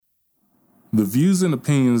The views and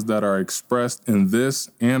opinions that are expressed in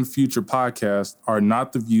this and future podcasts are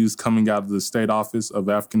not the views coming out of the State Office of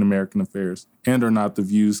African American Affairs and are not the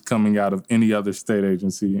views coming out of any other state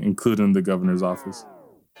agency, including the governor's office.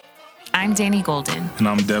 I'm Danny Golden. And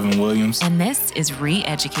I'm Devin Williams. And this is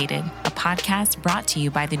Re-Educated, a podcast brought to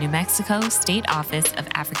you by the New Mexico State Office of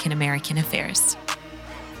African American Affairs.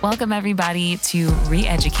 Welcome, everybody, to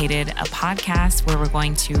Re-Educated, a podcast where we're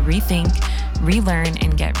going to rethink, relearn,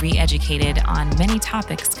 and get re-educated on many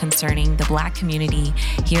topics concerning the Black community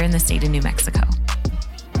here in the state of New Mexico.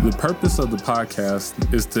 The purpose of the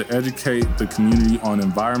podcast is to educate the community on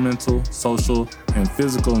environmental, social, and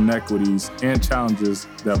physical inequities and challenges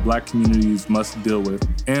that Black communities must deal with,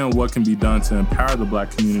 and what can be done to empower the Black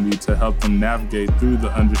community to help them navigate through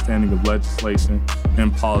the understanding of legislation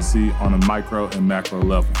and policy on a micro and macro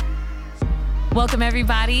level. Welcome,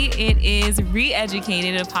 everybody. It is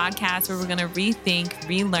Re-Educated, a podcast where we're going to rethink,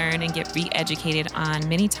 relearn, and get re-educated on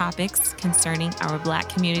many topics concerning our Black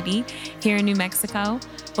community here in New Mexico.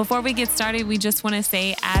 Before we get started, we just want to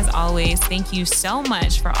say, as always, thank you so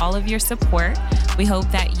much for all of your support. We hope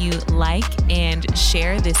that you like and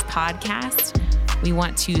share this podcast. We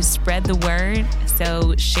want to spread the word,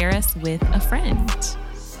 so share us with a friend.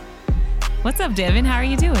 What's up, Devin? How are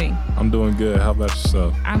you doing? I'm doing good. How about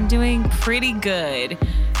yourself? I'm doing pretty good,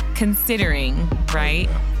 considering, right?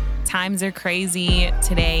 Yeah. Times are crazy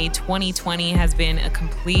today. 2020 has been a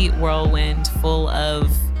complete whirlwind full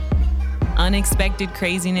of unexpected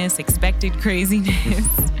craziness, expected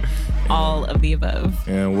craziness, all of the above.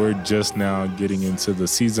 And we're just now getting into the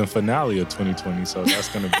season finale of 2020, so that's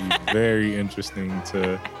going to be very interesting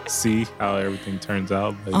to see how everything turns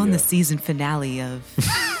out. But the season finale of...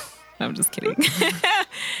 I'm just kidding.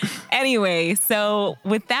 Anyway, so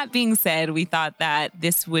with that being said, we thought that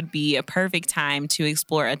this would be a perfect time to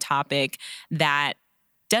explore a topic that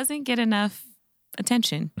doesn't get enough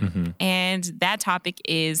attention. Mm-hmm. And that topic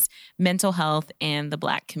is mental health and the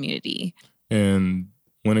Black community. And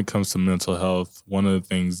when it comes to mental health, one of the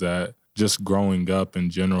things that just growing up in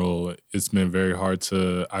general, it's been very hard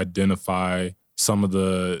to identify some of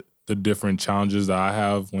the different challenges that I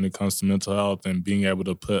have when it comes to mental health, and being able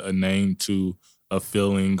to put a name to a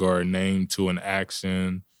feeling or a name to an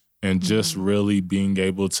action, and just really being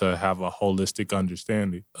able to have a holistic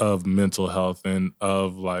understanding of mental health and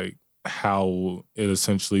of like how it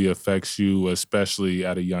essentially affects you, especially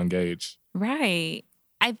at a young age. Right.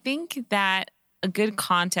 I think that a good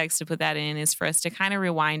context to put that in is for us to kind of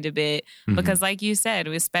rewind a bit, because like you said,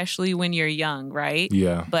 especially when you're young, right?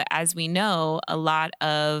 Yeah. But as we know, a lot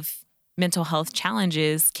of mental health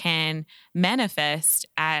challenges can manifest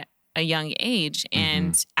at a young age.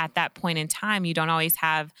 And at that point in time, you don't always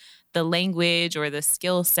have the language or the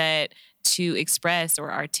skill set to express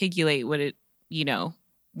or articulate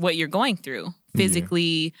what you're going through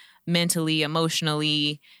physically, mentally,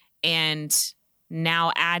 emotionally, and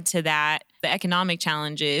now add to that the economic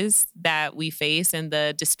challenges that we face and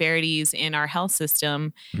the disparities in our health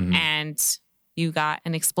system. And you got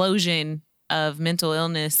an explosion of mental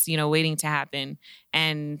illness, waiting to happen,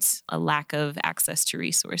 and a lack of access to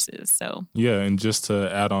resources. So yeah, and just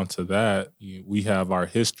to add on to that, we have our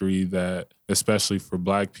history that, especially for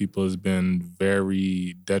Black people, has been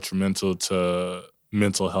very detrimental to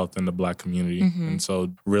mental health in the Black community. And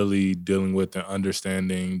so really dealing with and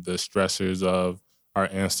understanding the stressors of our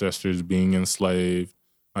ancestors being enslaved,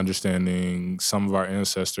 understanding some of our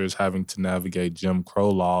ancestors having to navigate Jim Crow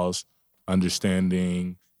laws,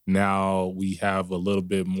 understanding now we have a little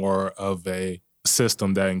bit more of a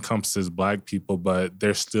system that encompasses Black people, but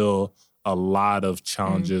there's still a lot of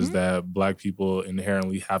challenges that Black people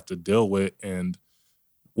inherently have to deal with, and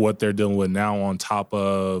what they're dealing with now on top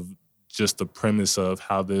of just the premise of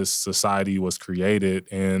how this society was created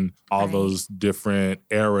and all those different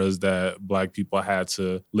eras that Black people had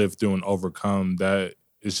to live through and overcome. That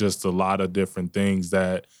is just a lot of different things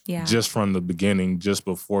that just from the beginning, just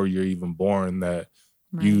before you're even born, that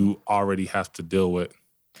you already have to deal with.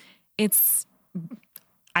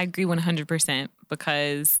 I agree 100%,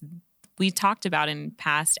 because we talked about in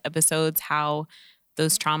past episodes how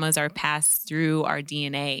those traumas are passed through our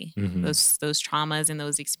DNA. Those traumas and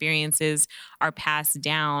those experiences are passed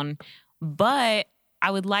down. But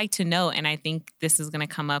I would like to note, and I think this is going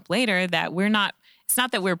to come up later, that it's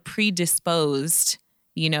not that we're predisposed,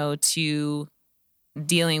 to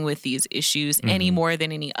dealing with these issues any more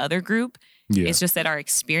than any other group. Yeah. It's just that our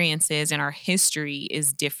experiences and our history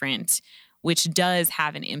is different, which does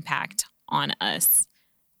have an impact on us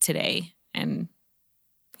today and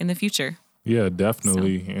in the future. Yeah,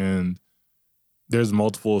 definitely. So. And there's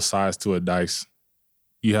multiple sides to a dice.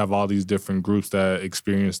 you have all these different groups that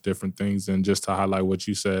experience different things. And just to highlight what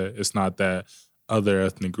you said, it's not that other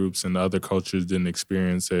ethnic groups and other cultures didn't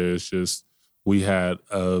experience it. It's just we had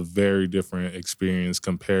a very different experience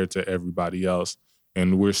compared to everybody else.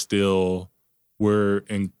 And we're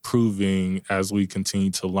improving as we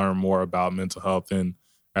continue to learn more about mental health and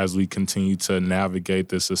as we continue to navigate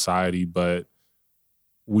this society. But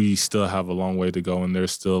we still have a long way to go, and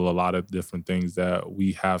there's still a lot of different things that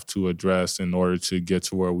we have to address in order to get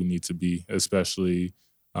to where we need to be, especially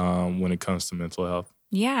when it comes to mental health.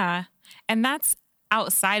 Yeah. And that's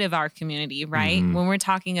outside of our community, right? Mhm. When we're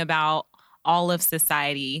talking about all of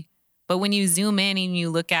society. But when you zoom in and you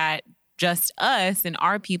look at just us and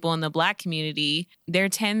our people in the Black community, there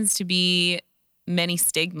tends to be many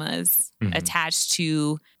stigmas Mhm. attached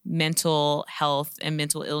to mental health and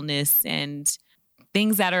mental illness and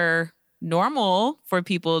things that are normal for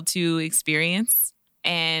people to experience.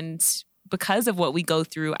 And because of what we go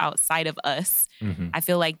through outside of us, Mhm. I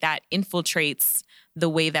feel like that infiltrates the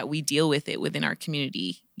way that we deal with it within our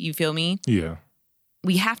community. You feel me? Yeah.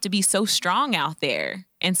 We have to be so strong out there.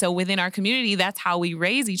 And so within our community, that's how we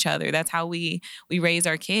raise each other. That's how we raise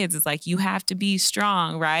our kids. It's like, you have to be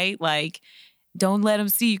strong, right? Like, don't let them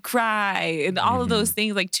see you cry and all of those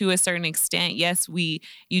things, like, to a certain extent. Yes,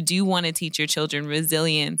 you do want to teach your children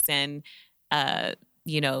resilience and,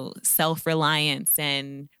 self-reliance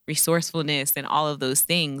and resourcefulness and all of those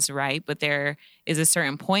things, right? But there is a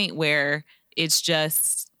certain point where it's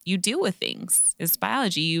just, you deal with things. It's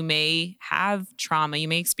biology. You may have trauma. You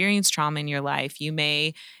may experience trauma in your life. You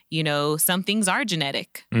may, some things are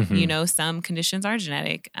genetic. Mhm. Some conditions are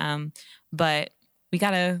genetic. But we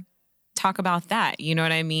got to talk about that, you know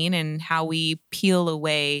what I mean? And how we peel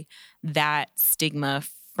away that stigma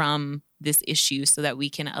from this issue so that we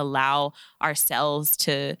can allow ourselves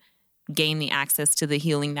to gain the access to the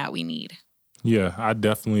healing that we need. Yeah, I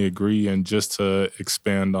definitely agree. And just to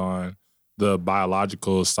expand on the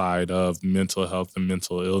biological side of mental health and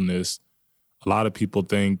mental illness, a lot of people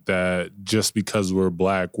think that just because we're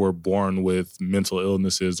Black, we're born with mental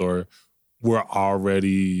illnesses, or we're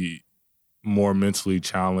already more mentally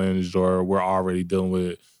challenged, or we're already dealing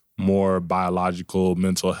with more biological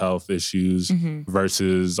mental health issues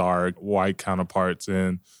versus our white counterparts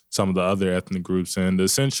and some of the other ethnic groups. And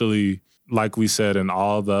essentially, like we said in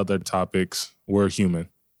all the other topics, we're human.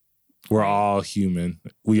 We're all human.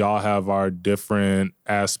 We all have our different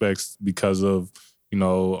aspects because of,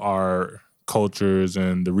 our cultures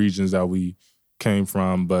and the regions that we came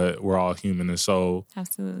from, but we're all human. And so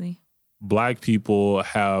Absolutely. Black people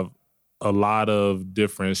have a lot of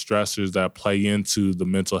different stressors that play into the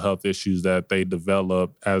mental health issues that they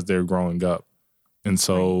develop as they're growing up. And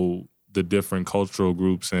so the different cultural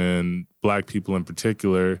groups and Black people in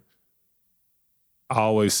particular, I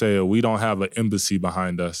always say we don't have an embassy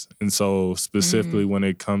behind us. And so specifically when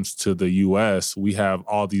it comes to the US, we have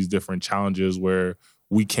all these different challenges where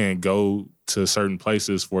we can't go to certain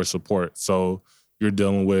places for support. So you're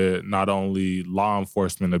dealing with not only law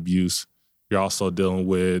enforcement abuse, you're also dealing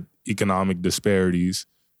with economic disparities.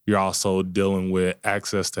 You're also dealing with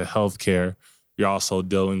access to healthcare. You're also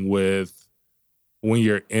dealing with, when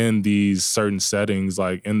you're in these certain settings,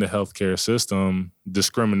 like in the healthcare system,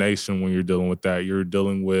 discrimination when you're dealing with that. You're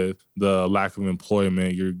dealing with the lack of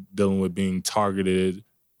employment. You're dealing with being targeted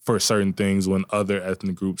for certain things when other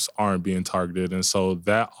ethnic groups aren't being targeted. And so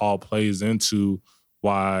that all plays into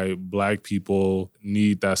why Black people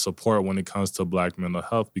need that support when it comes to Black mental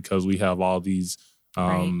health, because we have all these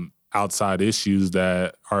outside issues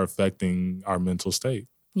that are affecting our mental state.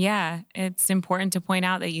 Yeah, it's important to point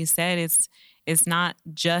out that you said it's not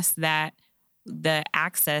just that the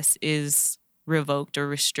access is revoked or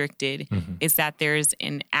restricted. It's that there's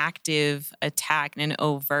an active attack, an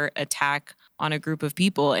overt attack on a group of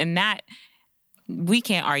people. And that, we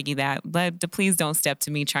can't argue that, but please don't step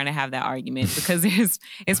to me trying to have that argument, because there's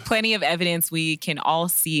plenty of evidence. We can all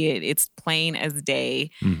see it. It's plain as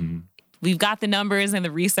day. We've got the numbers and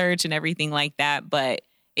the research and everything like that. But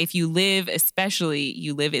if you live, especially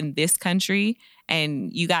you live in this country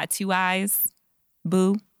and you got two eyes,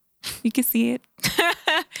 boo, you can see it.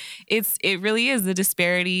 It really is. The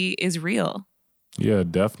disparity is real. Yeah,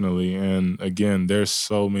 definitely. And again, there's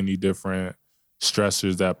so many different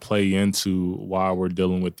stressors that play into why we're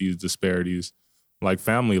dealing with these disparities. Like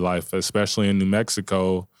family life, especially in New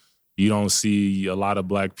Mexico, you don't see a lot of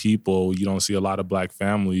Black people. You don't see a lot of Black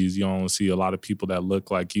families. You don't see a lot of people that look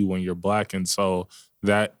like you when you're Black. And so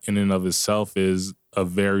that in and of itself is a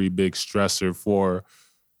very big stressor for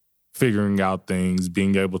figuring out things,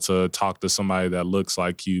 being able to talk to somebody that looks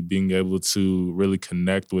like you, being able to really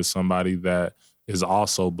connect with somebody that is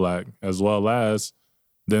also Black, as well as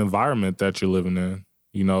the environment that you're living in.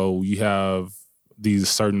 You know, you have these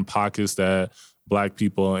certain pockets that Black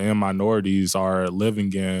people and minorities are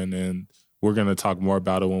living in, and we're going to talk more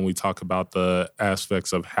about it when we talk about the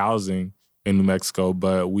aspects of housing in New Mexico,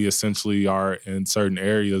 but we essentially are in certain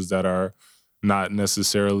areas that are not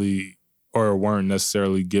necessarily or weren't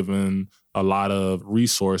necessarily given a lot of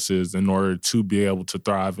resources in order to be able to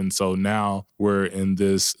thrive. And so now we're in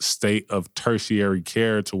this state of tertiary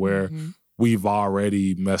care to where we've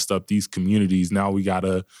already messed up these communities. Now we got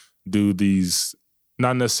to do these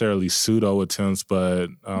not necessarily pseudo attempts, but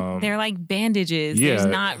they're like bandages.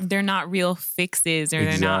 Yeah. They're not real fixes, or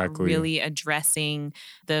they're not really addressing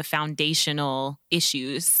the foundational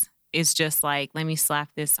issues. It's just like, let me slap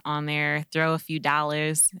this on there, throw a few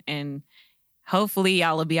dollars, and hopefully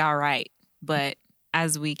y'all will be all right. But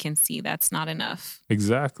as we can see, that's not enough.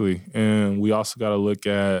 Exactly. And we also got to look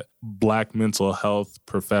at Black mental health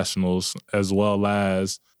professionals, as well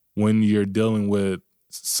as when you're dealing with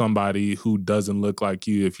somebody who doesn't look like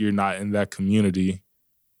you. If you're not in that community,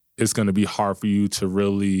 it's going to be hard for you to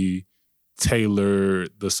really tailor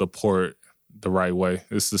the support the right way.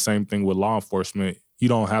 It's the same thing with law enforcement. You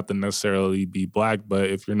don't have to necessarily be Black, but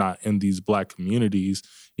if you're not in these Black communities,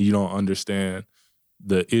 you don't understand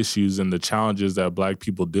the issues and the challenges that Black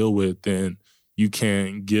people deal with, then you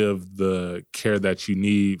can't give the care that you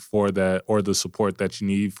need for that, or the support that you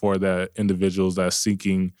need for that individuals that's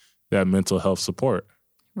seeking that mental health support.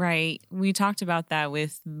 Right. We talked about that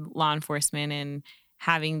with law enforcement and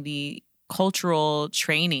having the cultural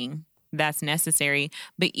training that's necessary.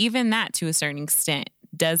 But even that, to a certain extent,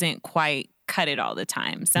 doesn't quite cut it all the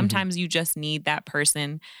time. Sometimes you just need that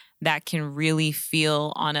person that can really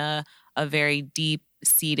feel on a very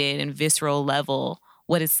deep-seated and visceral level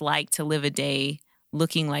what it's like to live a day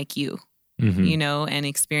looking like you, you know, and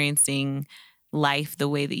experiencing life the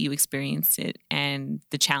way that you experienced it and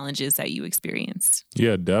the challenges that you experienced.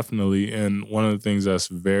 Yeah, definitely. And one of the things that's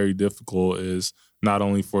very difficult is not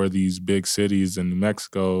only for these big cities in New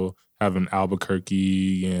Mexico, having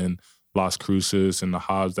Albuquerque and Las Cruces and the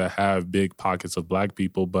Hobbs that have big pockets of Black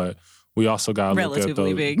people, but we also got to look at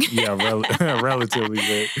those. Big. Yeah, relatively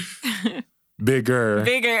big. Bigger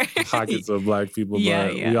pockets of Black people.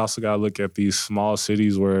 But we also got to look at these small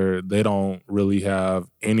cities where they don't really have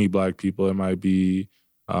any Black people. It might be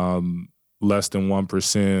less than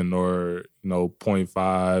 1% or,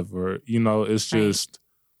 0.5 or, it's just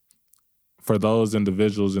for those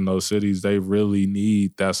individuals in those cities, they really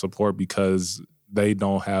need that support because they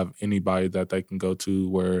don't have anybody that they can go to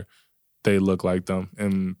where they look like them.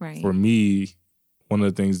 And for me, one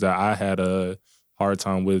of the things that I had a hard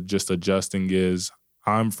time with just adjusting is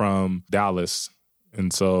I'm from Dallas.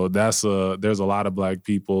 And so there's a lot of Black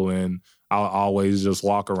people, and I'll always just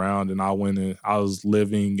walk around, and I was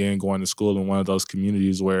living and going to school in one of those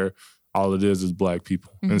communities where all it is Black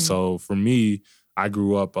people. And so for me, I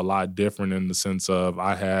grew up a lot different in the sense of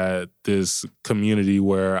I had this community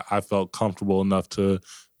where I felt comfortable enough to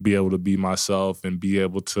be able to be myself and be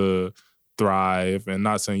able to thrive. And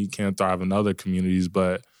not saying you can't thrive in other communities,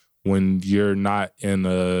 but when you're not in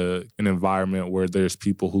an environment where there's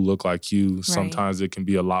people who look like you, sometimes it can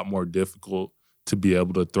be a lot more difficult to be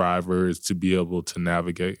able to thrive or to be able to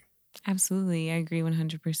navigate. Absolutely. I agree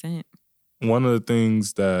 100%. One of the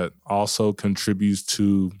things that also contributes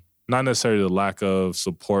to not necessarily the lack of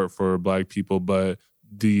support for Black people, but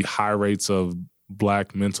the high rates of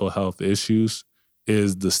Black mental health issues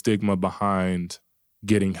is the stigma behind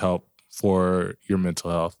getting help for your mental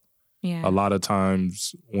health. Yeah. A lot of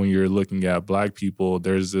times when you're looking at Black people,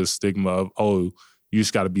 there's this stigma of, oh, you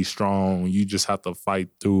just got to be strong. You just have to fight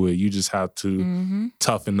through it. You just have to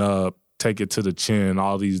toughen up, take it to the chin,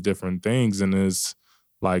 all these different things. And it's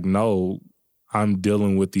like, no, I'm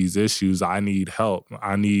dealing with these issues. I need help.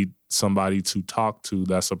 I need somebody to talk to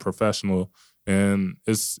that's a professional. And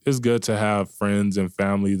it's good to have friends and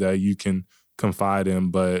family that you can confide in.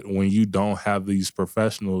 But when you don't have these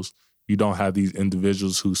professionals, you don't have these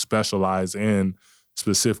individuals who specialize in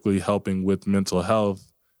specifically helping with mental health,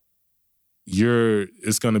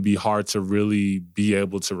 it's going to be hard to really be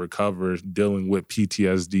able to recover dealing with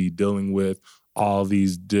PTSD, dealing with all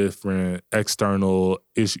these different external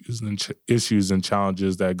issues and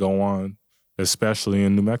challenges that go on, especially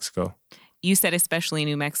in New Mexico. You said especially in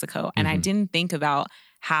New Mexico, and I didn't think about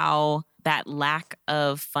how that lack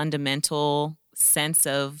of fundamental sense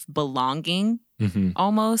of belonging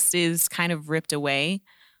almost is kind of ripped away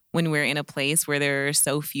when we're in a place where there are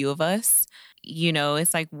so few of us.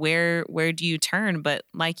 it's like, where do you turn? But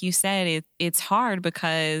like you said, it's hard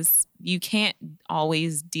because you can't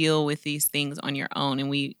always deal with these things on your own. And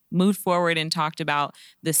we moved forward and talked about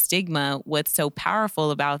the stigma. What's so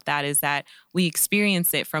powerful about that is that we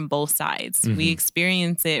experience it from both sides. We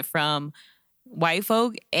experience it from white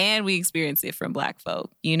folk and we experience it from Black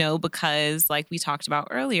folk, because like we talked about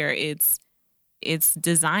earlier, it's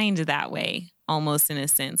designed that way, almost in a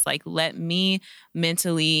sense. Like, let me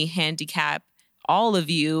mentally handicap all of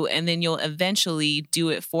you, and then you'll eventually do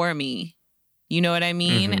it for me. You know what I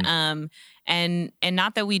mean? And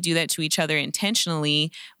not that we do that to each other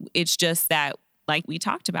intentionally. It's just that, like we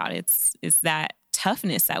talked about, it's that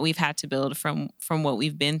toughness that we've had to build from what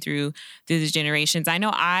we've been through the generations. I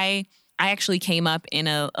know I actually came up in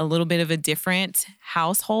a little bit of a different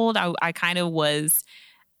household. I kind of was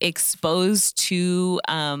exposed to,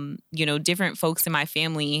 different folks in my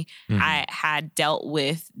family. I had dealt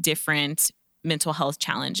with different mental health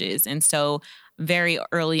challenges. And so very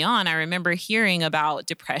early on, I remember hearing about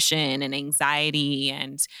depression and anxiety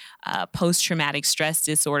and post-traumatic stress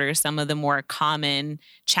disorder, some of the more common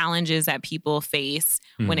challenges that people face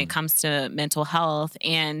when it comes to mental health.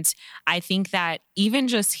 And I think that even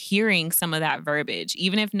just hearing some of that verbiage,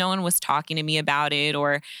 even if no one was talking to me about it,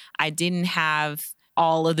 or I didn't have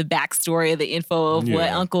all of the backstory of the info of what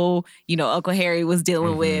Uncle Harry was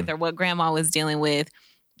dealing with, or what Grandma was dealing with,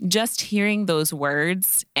 just hearing those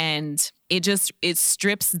words, and it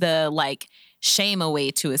strips the like shame away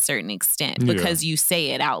to a certain extent because you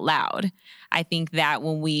say it out loud. I think that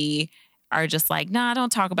when we are just like, nah,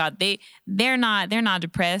 don't talk about they're not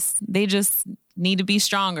depressed. They just need to be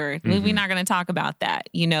stronger. We're not going to talk about that,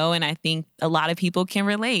 and I think a lot of people can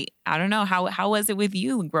relate. I don't know. How was it with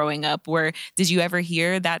you growing up? Or did you ever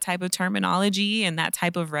hear that type of terminology and that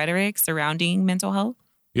type of rhetoric surrounding mental health?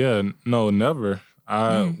 Yeah, no, never.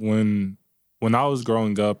 When I was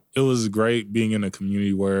growing up, it was great being in a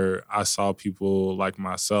community where I saw people like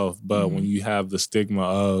myself. But when you have the stigma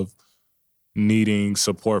of needing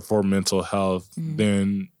support for mental health,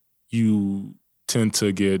 then you tend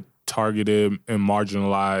to get targeted and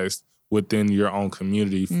marginalized within your own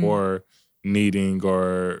community for needing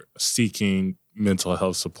or seeking mental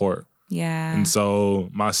health support. Yeah. And so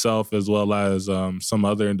myself, as well as some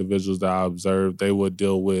other individuals that I observed, they would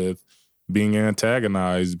deal with being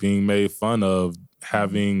antagonized, being made fun of,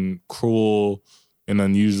 having cruel and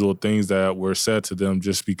unusual things that were said to them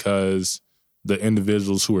just because the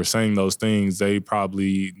individuals who were saying those things, they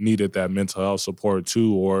probably needed that mental health support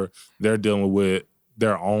too, or they're dealing with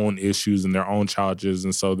their own issues and their own challenges.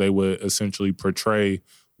 And so they would essentially portray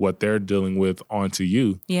what they're dealing with onto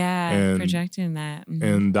you. Yeah, and projecting that.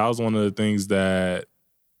 And that was one of the things that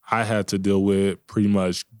I had to deal with pretty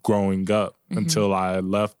much growing up until I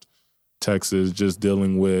left Texas, just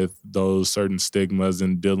dealing with those certain stigmas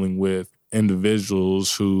and dealing with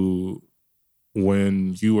individuals who,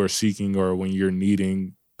 when you are seeking or when you're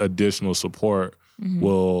needing additional support,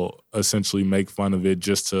 will essentially make fun of it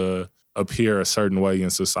just to appear a certain way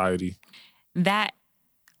in society. That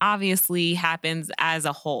obviously happens as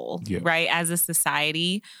a whole, right? As a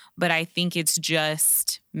society. But I think it's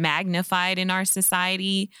just magnified in our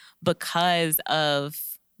society because of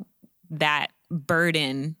that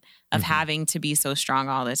burden of having to be so strong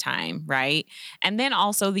all the time, right? And then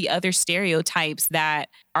also the other stereotypes that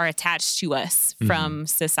are attached to us from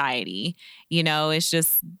society. It's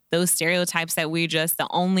just those stereotypes that we're just the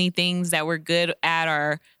only things that we're good at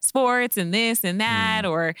are sports and this and that,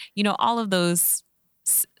 or, all of those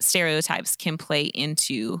stereotypes can play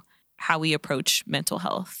into how we approach mental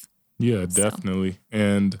health. Yeah, definitely.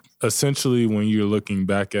 And essentially when you're looking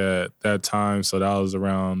back at that time, so that was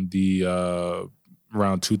around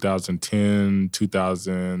around 2010,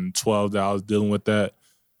 2012 that I was dealing with that.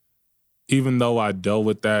 Even though I dealt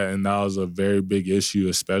with that and that was a very big issue,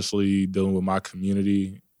 especially dealing with my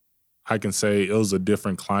community, I can say it was a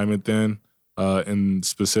different climate then, and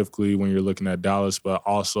specifically when you're looking at Dallas, but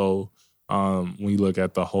also when you look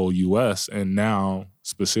at the whole U.S. And now,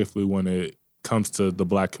 specifically when it comes to the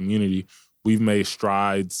Black community, we've made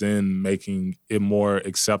strides in making it more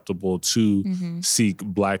acceptable to seek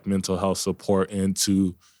Black mental health support and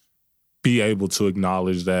to be able to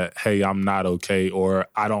acknowledge that, hey, I'm not okay, or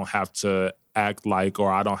I don't have to act like,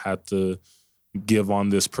 or I don't have to give on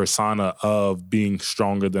this persona of being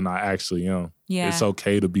stronger than I actually am. Yeah. It's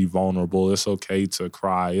okay to be vulnerable. It's okay to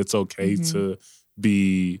cry. It's okay to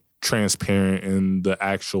be transparent in the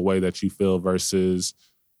actual way that you feel versus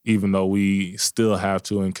even though we still have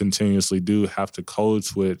to and continuously do have to code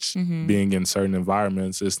switch being in certain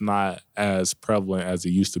environments, it's not as prevalent as it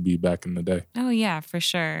used to be back in the day. Oh, yeah, for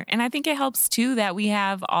sure. And I think it helps, too, that we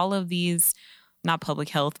have all of these, not public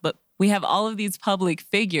health, but we have all of these public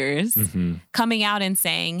figures coming out and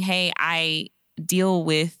saying, hey, I deal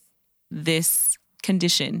with this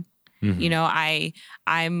condition. You know,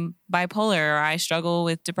 I'm bipolar, or I struggle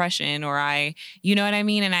with depression, or you know what I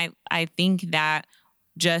mean? And I think that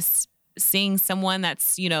just seeing someone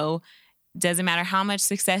that's, you know, doesn't matter how much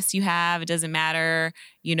success you have, it doesn't matter,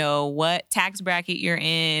 you know, what tax bracket you're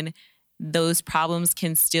in, those problems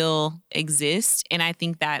can still exist. And I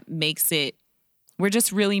think that makes it, we're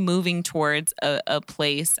just really moving towards a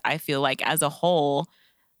place, I feel like, as a whole,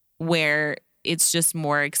 where it's just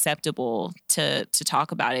more acceptable to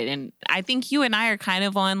talk about it. And I think you and I are kind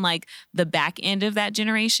of on like the back end of that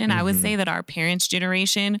generation. I would say that our parents'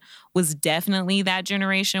 generation was definitely that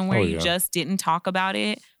generation where you just didn't talk about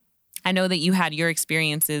it. I know that you had your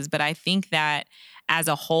experiences, but I think that as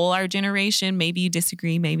a whole, our generation, maybe you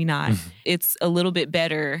disagree, maybe not, it's a little bit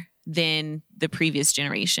better than the previous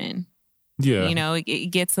generation. Yeah. You know,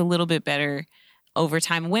 it gets a little bit better over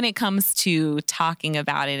time when it comes to talking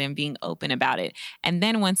about it and being open about it. And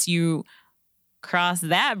then once you cross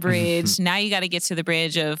that bridge, now you got to get to the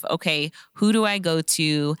bridge of, okay, who do I go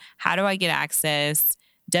to? How do I get access?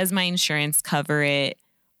 Does my insurance cover it?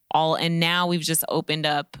 And now we've just opened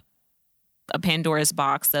up a Pandora's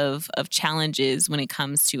box of challenges when it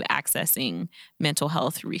comes to accessing mental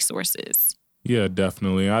health resources. Yeah,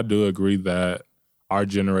 definitely. I do agree that our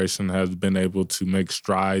generation has been able to make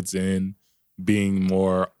strides in being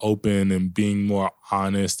more open and being more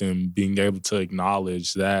honest and being able to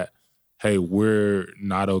acknowledge that, hey, we're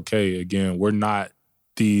not okay. Again, we're not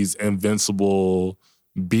these invincible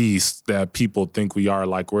beasts that people think we are.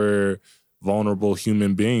 Like, we're vulnerable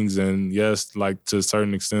human beings. And yes, like, to a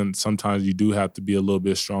certain extent, sometimes you do have to be a little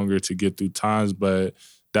bit stronger to get through times, but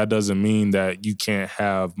that doesn't mean that you can't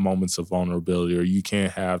have moments of vulnerability, or you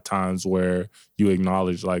can't have times where you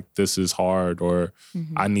acknowledge, like, this is hard, or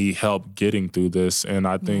I need help getting through this. And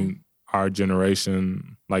I think our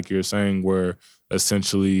generation, like you're saying, we're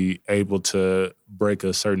essentially able to break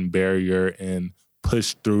a certain barrier and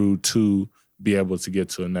push through to be able to get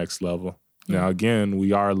to a next level. Now, again,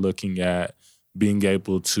 we are looking at being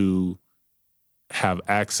able to have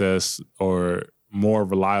access, or more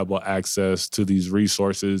reliable access to these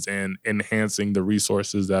resources, and enhancing the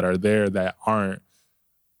resources that are there that aren't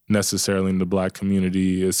necessarily in the Black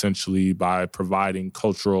community, essentially by providing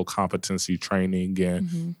cultural competency training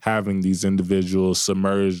and having these individuals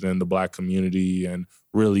submerged in the Black community and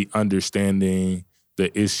really understanding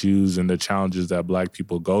the issues and the challenges that Black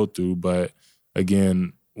people go through. But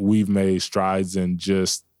again, we've made strides in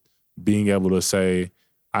just being able to say,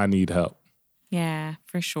 I need help. Yeah,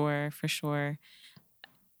 for sure, for sure.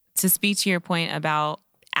 To speak to your point about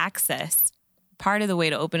access, part of the way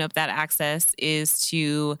to open up that access is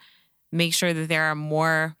to make sure that there are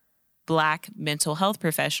more Black mental health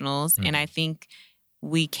professionals. And I think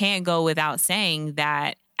we can't go without saying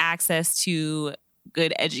that access to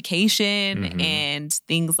good education and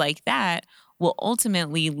things like that will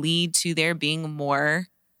ultimately lead to there being more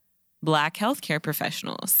Black healthcare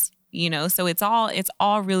professionals. You know, so it's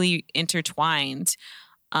all really intertwined.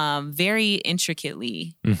 Very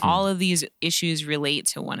intricately. All of these issues relate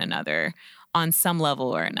to one another on some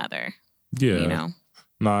level or another. Yeah. You know?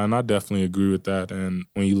 No, and I definitely agree with that. And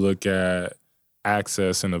when you look at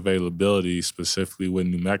access and availability, specifically with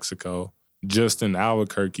New Mexico, just in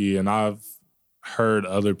Albuquerque, and I've heard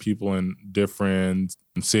other people in different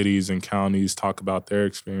cities and counties talk about their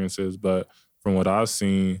experiences, but from what I've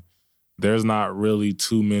seen, there's not really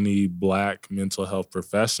too many Black mental health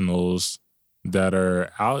professionals that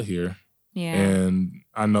are out here. Yeah. And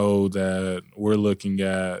I know that we're looking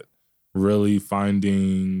at really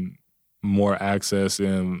finding more access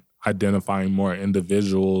and identifying more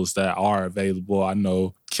individuals that are available. I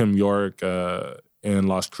know Kim York in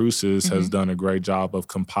Las Cruces has done a great job of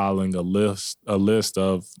compiling a list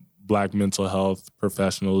of Black mental health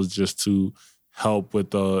professionals just to help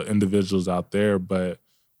with the individuals out there. But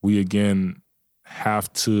we, again,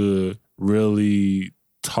 have to really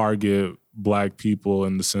target Black people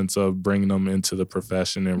in the sense of bringing them into the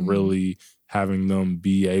profession and really having them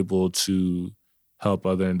be able to help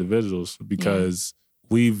other individuals, because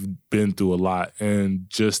we've been through a lot, and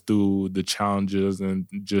just through the challenges and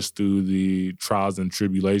just through the trials and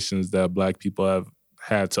tribulations that Black people have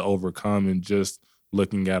had to overcome, and just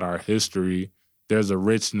looking at our history, there's a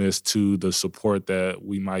richness to the support that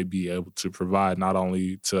we might be able to provide, not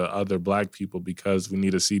only to other Black people, because we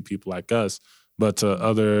need to see people like us, but to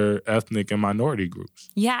other ethnic and minority groups.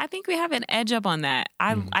 Yeah, I think we have an edge up on that.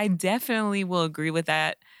 I definitely will agree with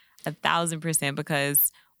that 1,000%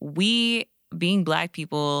 because we, being Black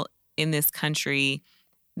people in this country,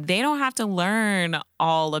 they don't have to learn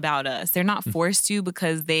all about us. They're not forced to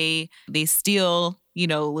because they steal,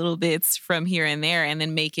 little bits from here and there and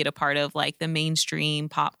then make it a part of like the mainstream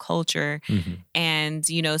pop culture. And,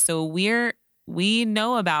 so we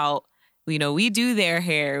know about, we do their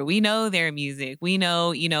hair, we know their music, we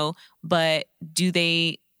know, but do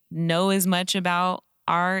they know as much about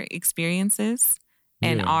our experiences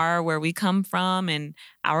and where we come from and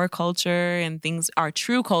our culture and things, our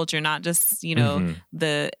true culture, not just,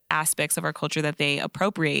 the aspects of our culture that they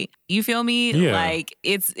appropriate. You feel me? Yeah. Like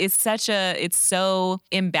it's so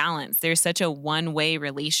imbalanced. There's such a one-way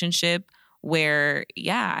relationship where,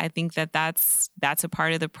 I think that's a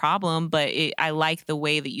part of the problem. But I like the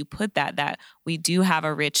way that you put that we do have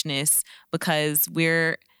a richness because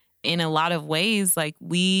we're, in a lot of ways, like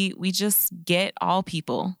we just get all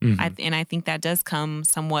people. And I think that does come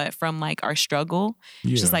somewhat from like our struggle.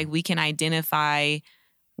 Yeah. Just like we can identify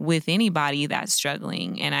with anybody that's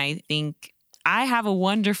struggling. And I think I have a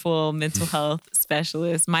wonderful mental health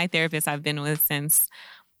specialist, my therapist I've been with since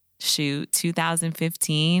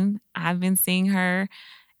 2015. I've been seeing her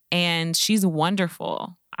and she's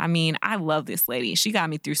wonderful. I mean, I love this lady. She got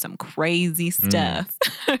me through some crazy stuff,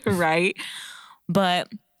 right? But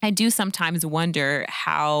I do sometimes wonder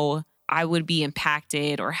how I would be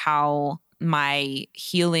impacted or how my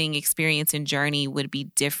healing experience and journey would be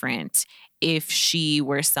different if she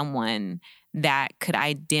were someone that could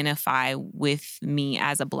identify with me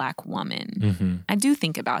as a Black woman. I do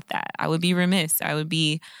think about that. I would be remiss. I would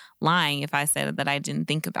be lying if I said that I didn't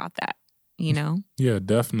think about that, Yeah,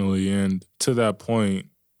 definitely. And to that point,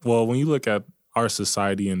 well, when you look at our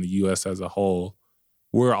society in the U.S. as a whole,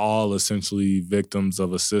 we're all essentially victims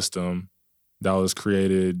of a system that was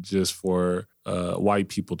created just for white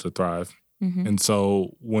people to thrive. And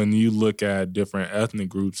so when you look at different ethnic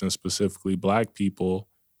groups and specifically Black people,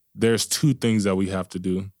 there's two things that we have to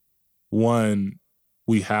do. One,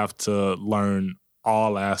 we have to learn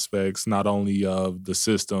all aspects, not only of the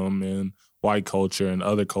system and white culture and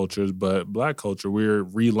other cultures, but Black culture. We're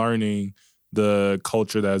relearning the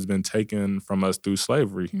culture that has been taken from us through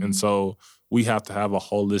slavery. And so we have to have a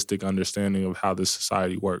holistic understanding of how this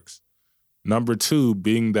society works. Number two,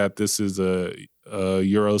 being that this is a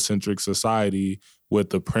Eurocentric society with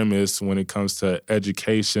the premise when it comes to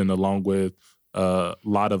education, along with a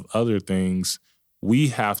lot of other things, we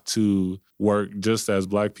have to work, just as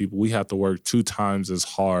Black people, we have to work 2 times as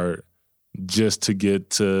hard just to get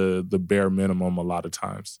to the bare minimum a lot of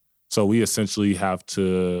times. So we essentially have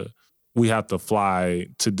to fly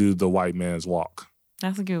to do the white man's walk.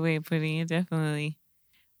 That's a good way of putting it, definitely.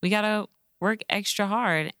 We got to work extra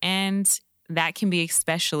hard. And that can be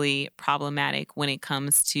especially problematic when it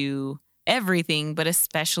comes to everything, but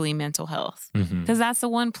especially mental health. Because that's the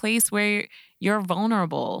one place where you're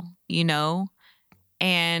vulnerable,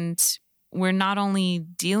 And we're not only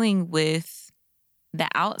dealing with the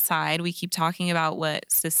outside, we keep talking about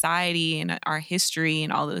what society and our history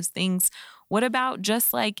and all those things. What about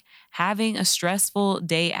just like having a stressful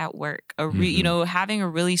day at work, having a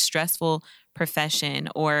really stressful profession,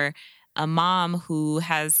 or a mom who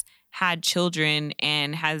has had children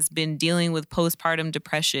and has been dealing with postpartum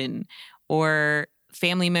depression, or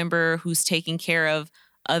family member who's taking care of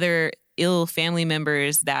other ill family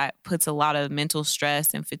members that puts a lot of mental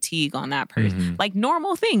stress and fatigue on that person. Like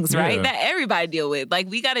normal things, right? That everybody deal with. Like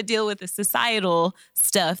we got to deal with the societal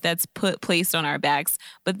stuff that's placed on our backs.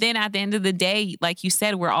 But then at the end of the day, like you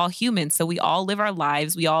said, we're all humans. So we all live our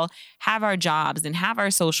lives. We all have our jobs and have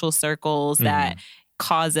our social circles that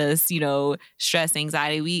cause us, stress,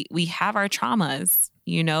 anxiety. We have our traumas.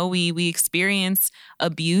 We experience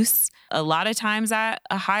abuse a lot of times at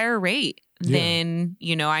a higher rate than,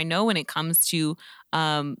 I know when it comes to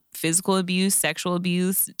physical abuse, sexual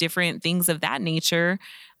abuse, different things of that nature.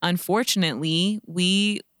 Unfortunately,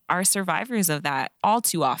 we are survivors of that all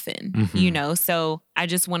too often, So I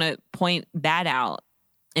just want to point that out.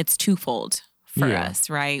 It's twofold for us,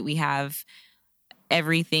 right? We have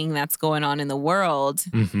everything that's going on in the world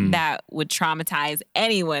that would traumatize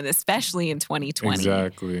anyone, especially in 2020.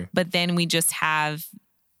 Exactly. But then we just have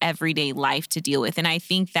everyday life to deal with. And I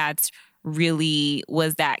think that's really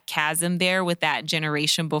was that chasm there with that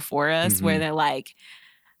generation before us where they're like,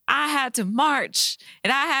 I had to march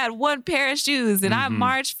and I had one pair of shoes and I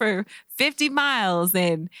marched for 50 miles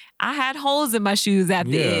and I had holes in my shoes at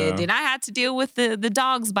the end and I had to deal with the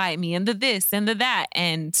dogs bite me and the this and the that.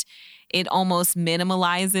 And it almost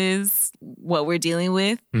minimalizes what we're dealing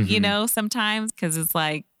with, you know, sometimes, because it's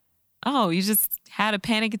like, oh, you just had a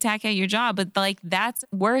panic attack at your job, but like that's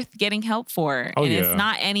worth getting help for. Oh, and yeah. It's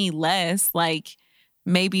not any less like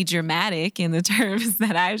maybe dramatic in the terms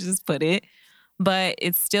that I just put it, but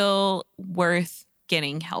it's still worth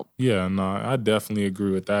getting help. Yeah, no, I definitely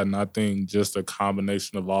agree with that. And I think just a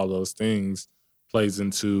combination of all those things plays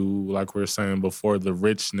into, like we were saying before, the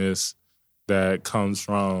richness that comes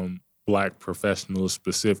from Black professionals,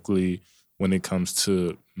 specifically when it comes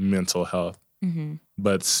to mental health.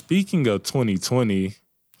 But speaking of 2020,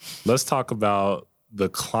 let's talk about the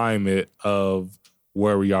climate of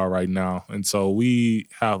where we are right now. And so we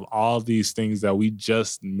have all these things that we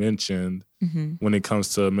just mentioned when it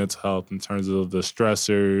comes to mental health in terms of the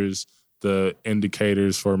stressors, the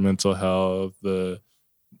indicators for mental health, the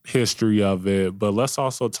history of it. But let's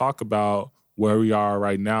also talk about where we are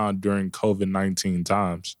right now during COVID-19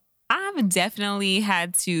 times. I've definitely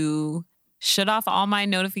had to shut off all my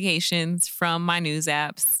notifications from my news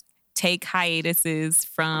apps, take hiatuses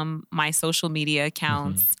from my social media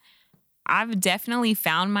accounts. I've definitely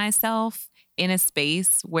found myself in a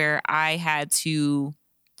space where I had to,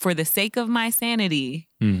 for the sake of my sanity,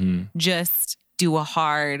 just do a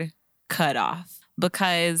hard cutoff,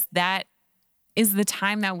 because that is the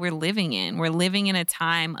time that we're living in. We're living in a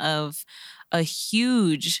time of a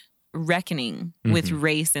huge reckoning with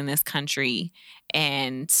race in this country,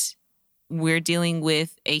 and we're dealing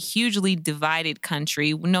with a hugely divided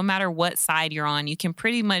country. No matter what side you're on, you can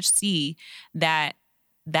pretty much see that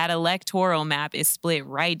electoral map is split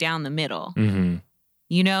right down the middle,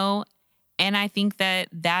 you know? And I think that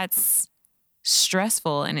that's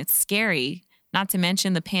stressful and it's scary, not to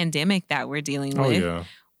mention the pandemic that we're dealing with. Yeah.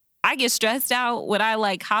 I get stressed out when I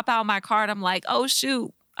like hop out my car and I'm like, oh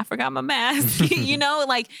shoot, I forgot my mask, you know,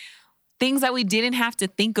 like things that we didn't have to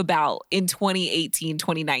think about in 2018,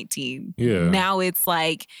 2019. Yeah. Now it's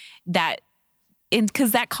like that. And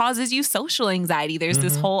because that causes you social anxiety. There's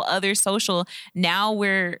this whole other social. Now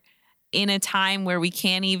we're in a time where we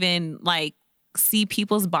can't even like see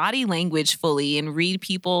people's body language fully and read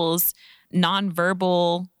people's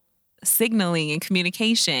nonverbal signaling and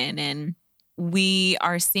communication. And we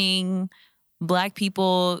are seeing Black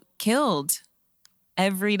people killed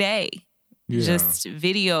every day. Yeah. Just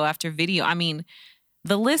video after video. I mean,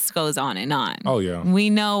 the list goes on and on. Oh, yeah. We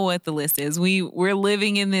know what the list is. We're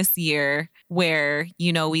living in this year where,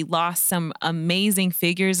 you know, we lost some amazing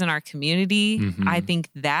figures in our community. I think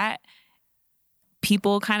that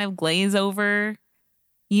people kind of glaze over,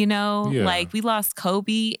 you know, like we lost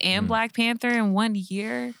Kobe and Black Panther in 1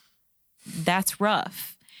 year. That's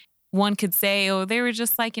rough. One could say, oh, they were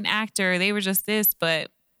just like an actor. They were just this, but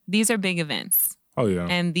these are big events. Oh, yeah.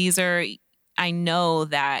 And these are, I know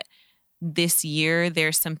that this year,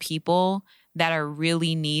 there's some people that are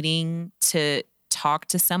really needing to talk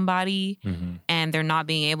to somebody and they're not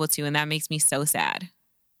being able to. And that makes me so sad.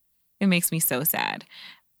 It makes me so sad.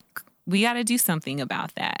 We got to do something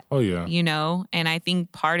about that. Oh, yeah. You know? And I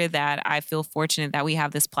think part of that, I feel fortunate that we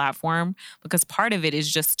have this platform, because part of it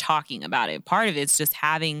is just talking about it. Part of it's just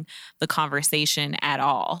having the conversation at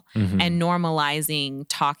all and normalizing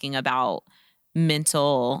talking about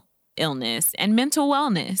mental illness and mental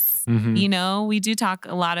wellness. You know, we do talk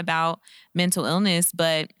a lot about mental illness,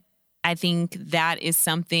 but I think that is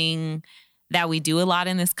something that we do a lot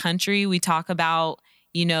in this country. We talk about,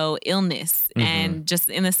 you know, illness and just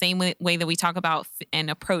in the same way that we talk about and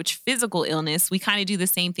approach physical illness, we kind of do the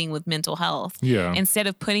same thing with mental health. Yeah. Instead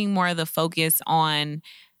of putting more of the focus on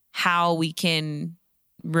how we can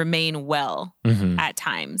remain well at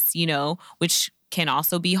times, you know, which can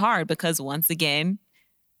also be hard because once again,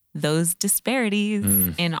 those disparities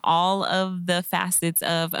in all of the facets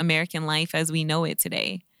of American life as we know it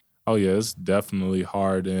today. Oh, yeah, it's definitely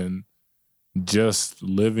hard. And just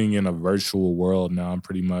living in a virtual world now,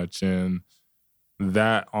 pretty much. And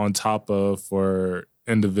that on top of for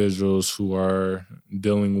individuals who are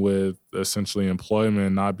dealing with essentially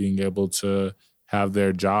employment, not being able to have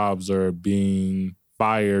their jobs or being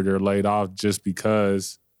fired or laid off just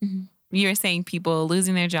because. You're saying people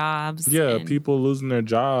losing their jobs. Yeah, people losing their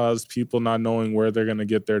jobs, people not knowing where they're going to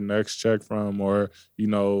get their next check from, or, you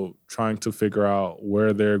know, trying to figure out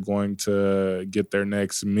where they're going to get their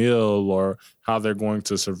next meal or how they're going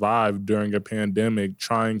to survive during a pandemic,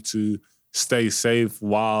 trying to stay safe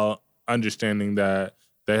while understanding that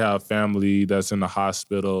they have family that's in the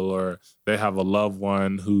hospital, or they have a loved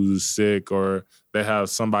one who's sick, or they have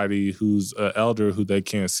somebody who's an elder who they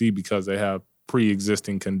can't see because they have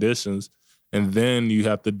pre-existing conditions. And then you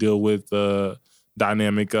have to deal with the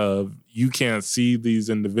dynamic of you can't see these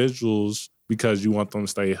individuals because you want them to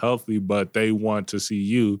stay healthy, but they want to see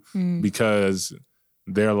you because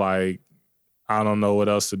they're like, I don't know what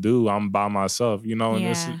else to do. I'm by myself, you know, and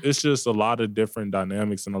it's just a lot of different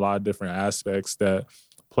dynamics and a lot of different aspects that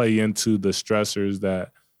play into the stressors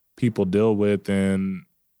that people deal with. And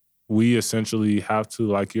we essentially have to,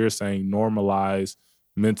 like you're saying, normalize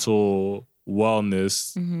mental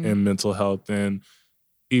wellness and mental health. And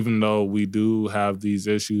even though we do have these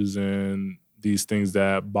issues and these things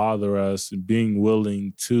that bother us, being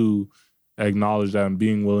willing to acknowledge that and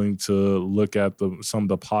being willing to look at some of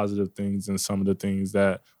the positive things and some of the things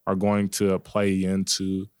that are going to play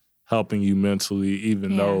into helping you mentally,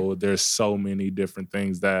 even though there's so many different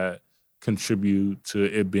things that contribute to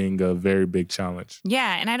it being a very big challenge.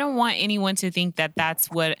 Yeah, and I don't want anyone to think that that's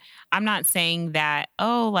what, I'm not saying that,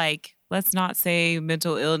 oh, like, let's not say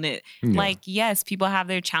mental illness. Yeah. Like, yes, people have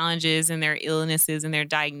their challenges and their illnesses and their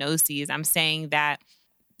diagnoses. I'm saying that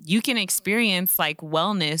you can experience like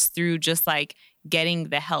wellness through just like getting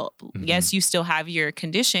the help. Yes, you still have your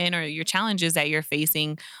condition or your challenges that you're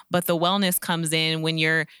facing, but the wellness comes in when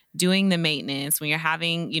you're doing the maintenance, when you're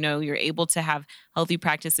having, you know, you're able to have healthy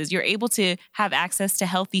practices. You're able to have access to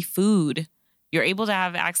healthy food. You're able to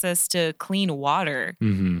have access to clean water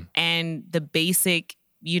and the basic,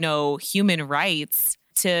 you know, human rights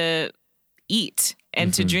to eat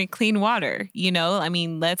and to drink clean water. You know, I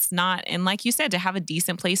mean, let's not, and like you said, to have a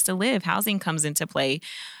decent place to live, housing comes into play.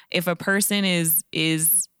 If a person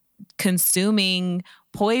is consuming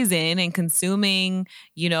poison and consuming,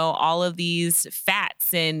 you know, all of these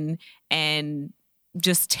fats and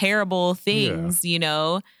just terrible things, you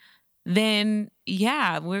know, then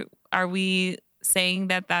are we saying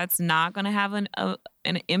that that's not going to have an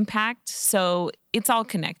impact? So it's all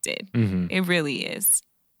connected. It really is.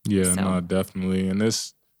 Yeah, no, definitely. And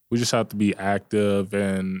we just have to be active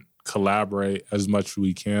and collaborate as much as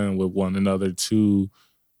we can with one another to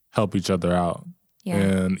help each other out. Yeah.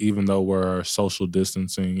 And even though we're social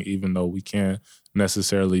distancing, even though we can't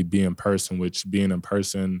necessarily be in person, which being in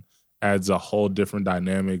person adds a whole different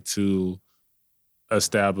dynamic to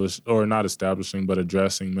addressing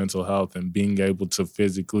mental health and being able to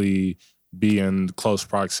physically be in close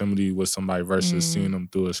proximity with somebody versus seeing them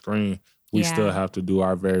through a screen. We still have to do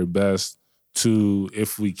our very best to,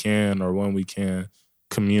 if we can or when we can,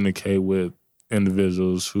 communicate with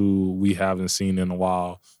individuals who we haven't seen in a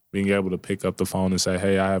while. Being able to pick up the phone and say,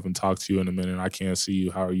 hey, I haven't talked to you in a minute. I can't see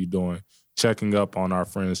you. How are you doing? Checking up on our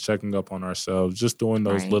friends, checking up on ourselves, just doing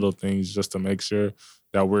those little things just to make sure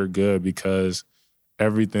that we're good, because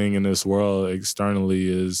everything in this world externally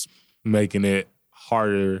is making it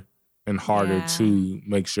harder and harder to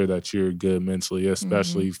make sure that you're good mentally,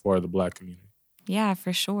 especially for the Black community. Yeah,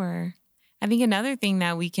 for sure. I think another thing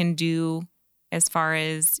that we can do as far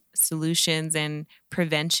as solutions and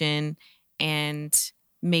prevention and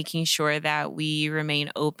making sure that we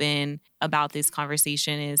remain open about this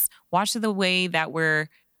conversation is watch the way that we're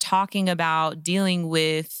talking about dealing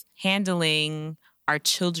with handling our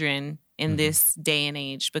children in this day and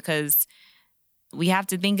age, because we have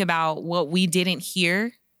to think about what we didn't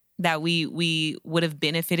hear that we would have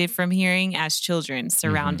benefited from hearing as children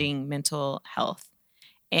surrounding mental health.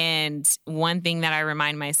 And one thing that I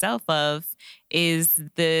remind myself of is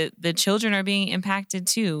the children are being impacted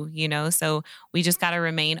too, you know? So we just got to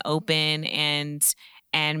remain open and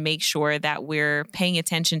make sure that we're paying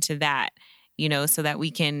attention to that, you know, so that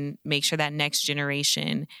we can make sure that next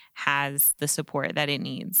generation has the support that it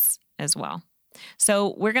needs as well.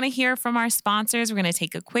 So we're going to hear from our sponsors. We're going to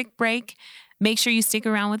take a quick break. Make sure you stick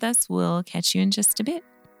around with us. We'll catch you in just a bit.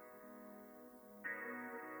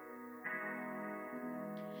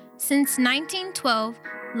 Since 1912,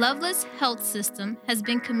 Loveless Health System has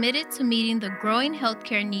been committed to meeting the growing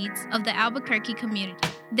healthcare needs of the Albuquerque community.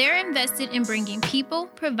 They're invested in bringing people,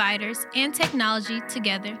 providers, and technology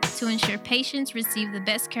together to ensure patients receive the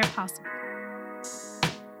best care possible.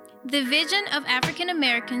 The vision of African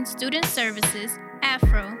American Student Services,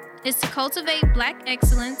 AFRO, is to cultivate Black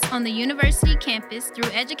excellence on the university campus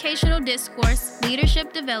through educational discourse,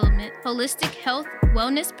 leadership development, holistic health,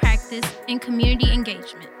 wellness practice, and community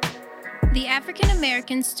engagement. The African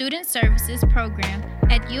American Student Services program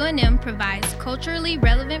at UNM provides culturally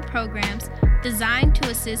relevant programs designed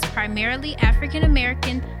to assist primarily African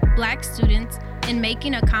American Black students in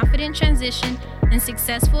making a confident transition and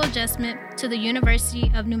successful adjustment to the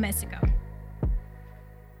University of New Mexico.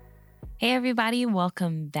 Hey everybody,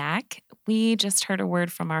 welcome back. We just heard a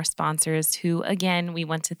word from our sponsors who, again, we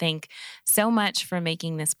want to thank so much for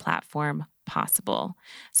making this platform possible.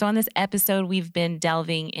 So on this episode, we've been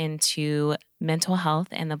delving into mental health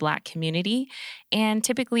and the Black community. And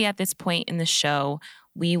typically at this point in the show,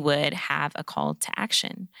 we would have a call to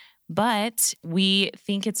action. But we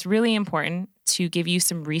think it's really important to give you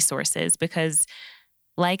some resources because,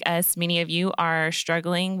 like us, many of you are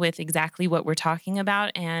struggling with exactly what we're talking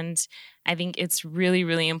about. And I think it's really,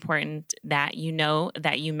 really important that you know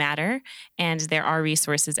that you matter and there are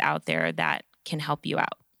resources out there that can help you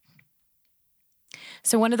out.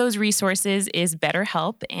 So one of those resources is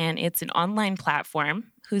BetterHelp, and it's an online platform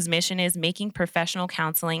whose mission is making professional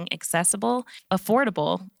counseling accessible,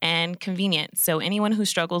 affordable, and convenient. So anyone who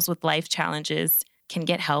struggles with life challenges can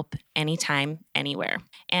get help anytime, anywhere.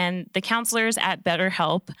 And the counselors at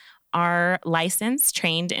BetterHelp are licensed,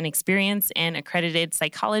 trained, and experienced and accredited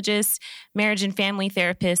psychologists, marriage and family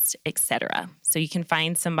therapists, etc. So you can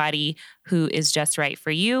find somebody who is just right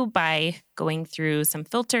for you by going through some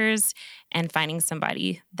filters and finding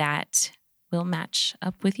somebody that will match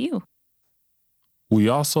up with you. We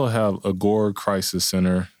also have Agora Crisis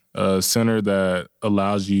Center, a center that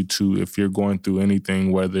allows you to, if you're going through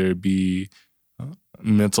anything, whether it be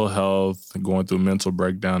mental health, going through a mental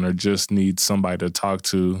breakdown, or just need somebody to talk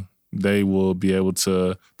to, they will be able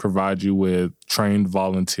to provide you with trained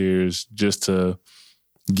volunteers just to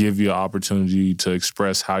give you an opportunity to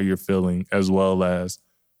express how you're feeling, as well as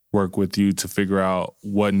work with you to figure out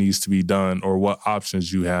what needs to be done or what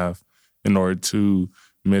options you have in order to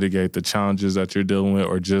mitigate the challenges that you're dealing with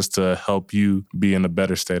or just to help you be in a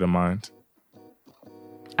better state of mind.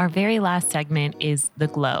 Our very last segment is The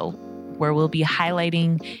Glow, where we'll be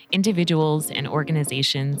highlighting individuals and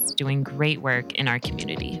organizations doing great work in our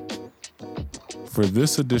community. For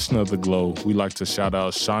this edition of The Glow, we'd like to shout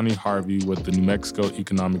out Shawnee Harvey with the New Mexico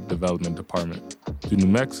Economic Development Department. The New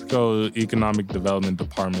Mexico Economic Development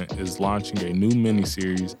Department is launching a new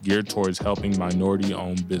mini-series geared towards helping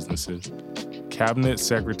minority-owned businesses. Cabinet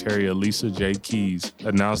Secretary Elisa J. Keys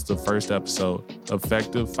announced the first episode,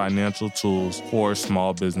 Effective Financial Tools for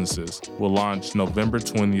Small Businesses, will launch November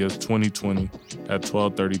 20th, 2020 at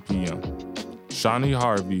 12:30 p.m. Shawnee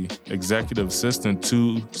Harvey, executive assistant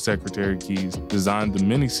to Secretary Keys, designed the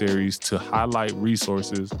miniseries to highlight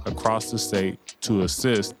resources across the state to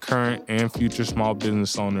assist current and future small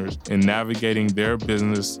business owners in navigating their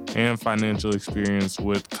business and financial experience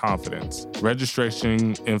with confidence.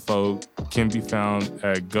 Registration info can be found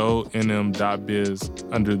at gonm.biz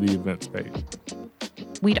under the events page.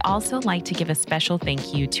 We'd also like to give a special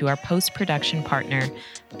thank you to our post-production partner,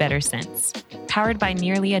 BetterSense. Powered by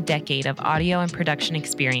nearly a decade of audio and production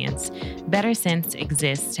experience, BetterSense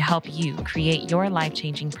exists to help you create your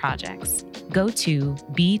life-changing projects. Go to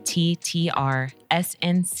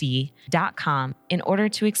bttrsnc.com in order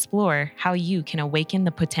to explore how you can awaken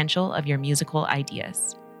the potential of your musical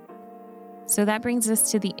ideas. So that brings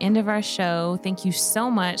us to the end of our show. Thank you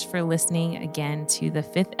so much for listening again to the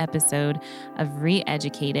 5th episode of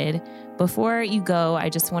Re-Educated. Before you go, I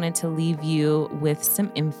just wanted to leave you with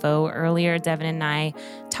some info. Earlier, Devin and I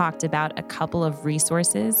talked about a couple of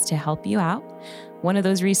resources to help you out. One of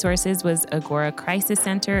those resources was Agora Crisis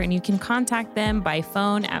Center, and you can contact them by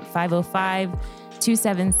phone at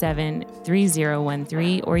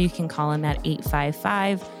 505-277-3013, or you can call them at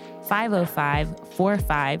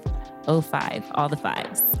 855-505-4505, all the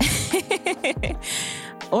fives.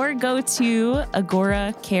 Or go to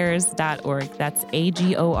agoracares.org. That's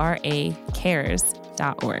AGORA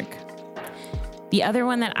cares.org. The other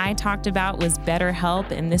one that I talked about was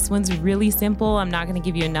BetterHelp, and this one's really simple. I'm not going to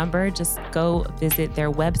give you a number. Just go visit their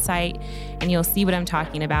website, and you'll see what I'm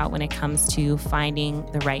talking about when it comes to finding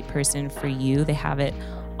the right person for you. They have it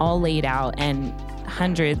all laid out and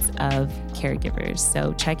hundreds of caregivers.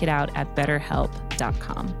 So check it out at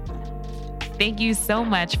betterhelp.com. Thank you so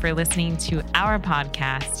much for listening to our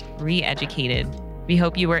podcast, Re-Educated. We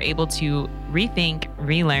hope you were able to rethink,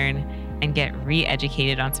 relearn, and get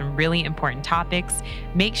re-educated on some really important topics.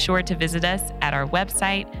 Make sure to visit us at our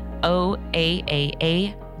website,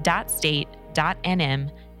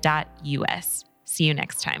 oaaa.state.nm.us. See you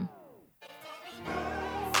next time.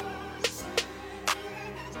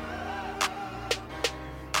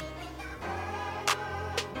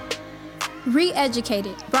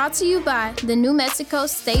 Re-Educated, brought to you by the New Mexico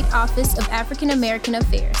State Office of African American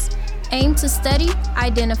Affairs. Aim to study,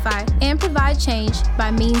 identify, and provide change by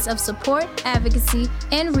means of support, advocacy,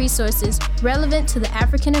 and resources relevant to the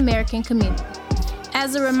African American community.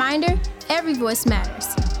 As a reminder, every voice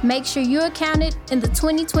matters. Make sure you're counted in the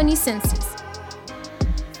 2020 census.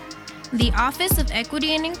 The Office of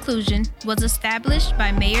Equity and Inclusion was established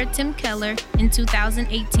by Mayor Tim Keller in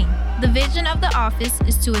 2018. The vision of the office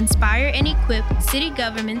is to inspire and equip city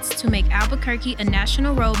governments to make Albuquerque a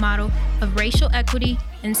national role model of racial equity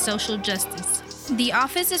and social justice. The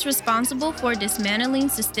office is responsible for dismantling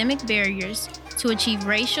systemic barriers, to achieve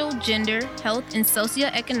racial, gender, health, and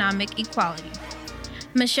socioeconomic equality.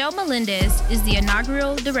 Michelle Melendez is the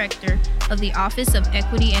inaugural director of the Office of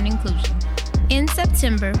Equity and Inclusion. In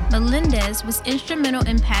September, Melendez was instrumental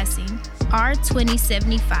in passing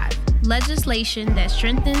R-2075, legislation that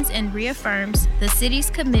strengthens and reaffirms the city's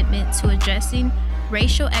commitment to addressing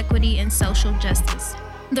racial equity and social justice.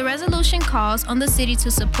 The resolution calls on the city to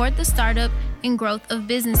support the startup and growth of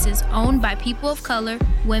businesses owned by people of color,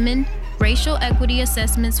 women, racial equity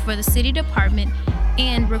assessments for the city department,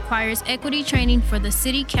 and requires equity training for the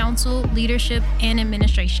city council, leadership, and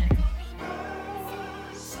administration.